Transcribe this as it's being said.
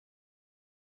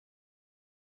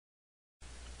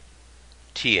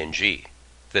TNG,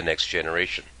 the next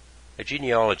generation, a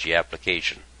genealogy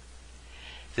application.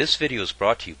 This video is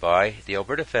brought to you by the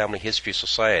Alberta Family History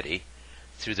Society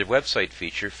through their website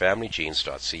feature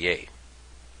familygenes.ca.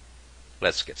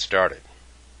 Let's get started.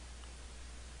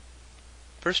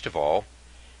 First of all,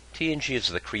 TNG is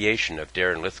the creation of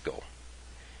Darren Lithgow.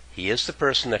 He is the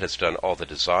person that has done all the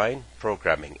design,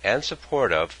 programming, and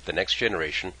support of the next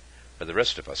generation for the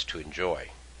rest of us to enjoy.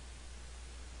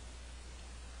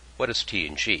 What is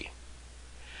TNG?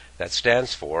 That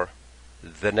stands for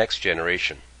the next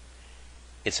generation.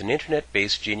 It's an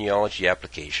internet-based genealogy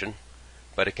application,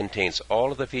 but it contains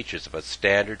all of the features of a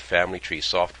standard family tree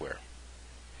software.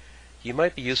 You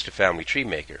might be used to Family Tree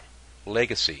Maker,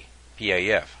 Legacy,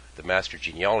 PIF, the Master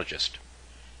Genealogist,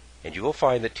 and you will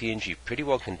find that TNG pretty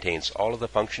well contains all of the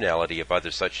functionality of other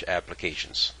such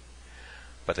applications.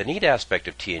 But the neat aspect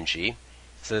of TNG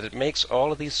is that it makes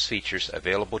all of these features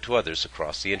available to others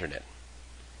across the internet.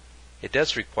 It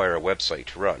does require a website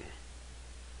to run.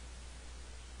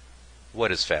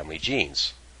 What is Family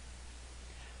Genes?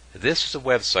 This is a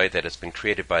website that has been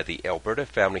created by the Alberta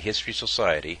Family History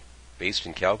Society, based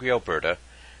in Calgary, Alberta,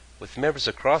 with members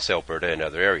across Alberta and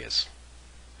other areas.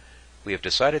 We have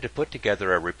decided to put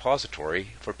together a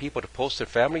repository for people to post their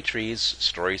family trees,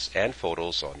 stories, and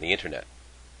photos on the internet.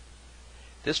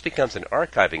 This becomes an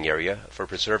archiving area for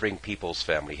preserving people's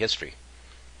family history.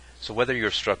 So whether you're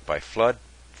struck by flood,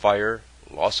 fire,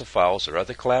 loss of fowls, or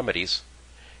other calamities,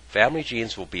 Family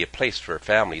Genes will be a place where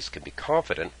families can be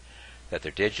confident that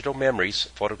their digital memories,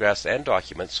 photographs, and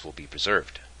documents will be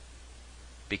preserved.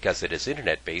 Because it is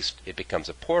internet-based, it becomes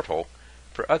a portal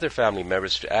for other family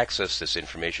members to access this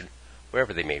information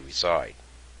wherever they may reside.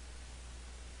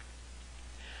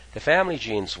 The Family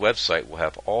Genes website will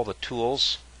have all the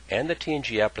tools and the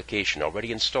TNG application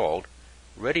already installed,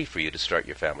 ready for you to start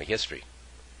your family history.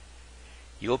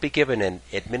 You will be given an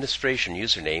administration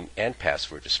username and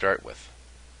password to start with.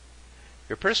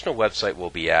 Your personal website will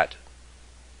be at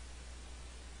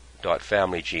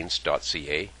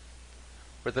 .familygenes.ca,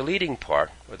 where the leading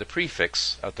part, or the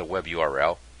prefix of the web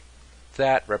URL,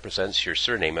 that represents your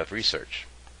surname of research.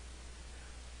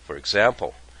 For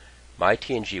example, my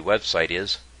TNG website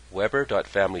is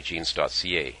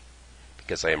weber.familygenes.ca,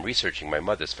 because I am researching my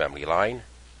mother's family line,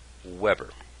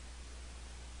 Weber.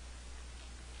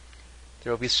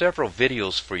 There will be several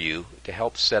videos for you to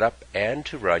help set up and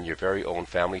to run your very own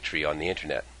family tree on the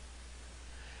internet.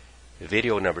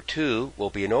 Video number 2 will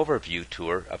be an overview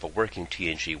tour of a working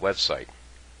TNG website.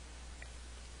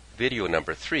 Video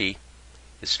number 3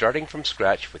 is starting from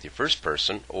scratch with your first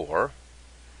person, or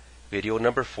video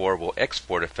number 4 will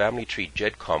export a family tree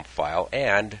GEDCOM file,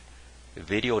 and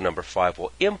video number 5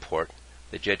 will import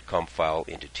the GEDCOM file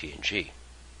into TNG.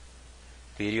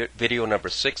 Video number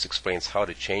 6 explains how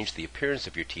to change the appearance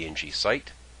of your TNG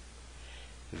site.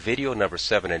 Video number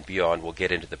 7 and beyond will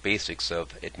get into the basics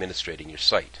of administrating your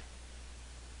site.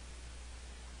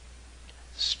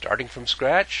 Starting from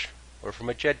scratch or from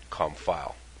a GEDCOM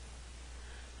file?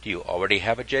 Do you already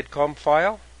have a GEDCOM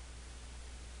file?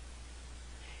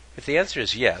 If the answer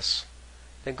is yes,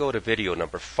 then go to video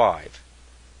number 5,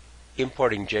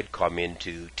 importing GEDCOM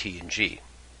into TNG.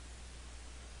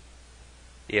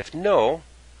 If no,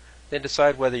 then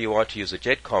decide whether you want to use a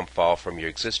GEDCOM file from your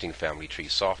existing family tree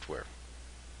software.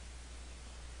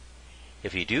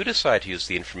 If you do decide to use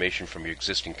the information from your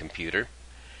existing computer,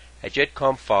 a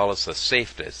GEDCOM file is the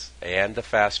safest and the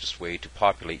fastest way to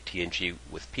populate TNG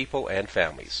with people and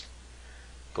families.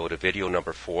 Go to video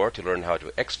number 4 to learn how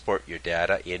to export your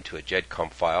data into a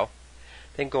GEDCOM file,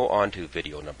 then go on to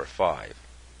video number 5.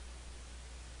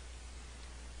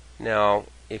 Now,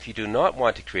 if you do not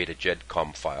want to create a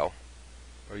GEDCOM file,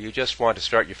 or you just want to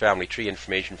start your family tree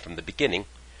information from the beginning,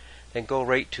 then go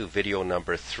right to video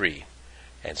number 3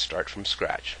 and start from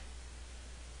scratch.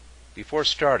 Before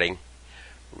starting,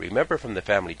 remember from the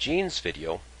Family Genes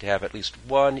video to have at least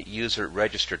one user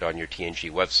registered on your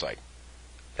TNG website.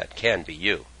 That can be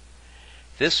you.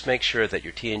 This makes sure that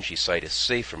your TNG site is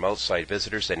safe from outside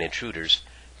visitors and intruders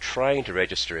trying to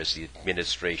register as the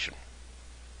administration.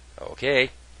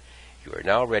 Okay, you are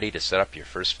now ready to set up your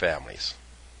first families.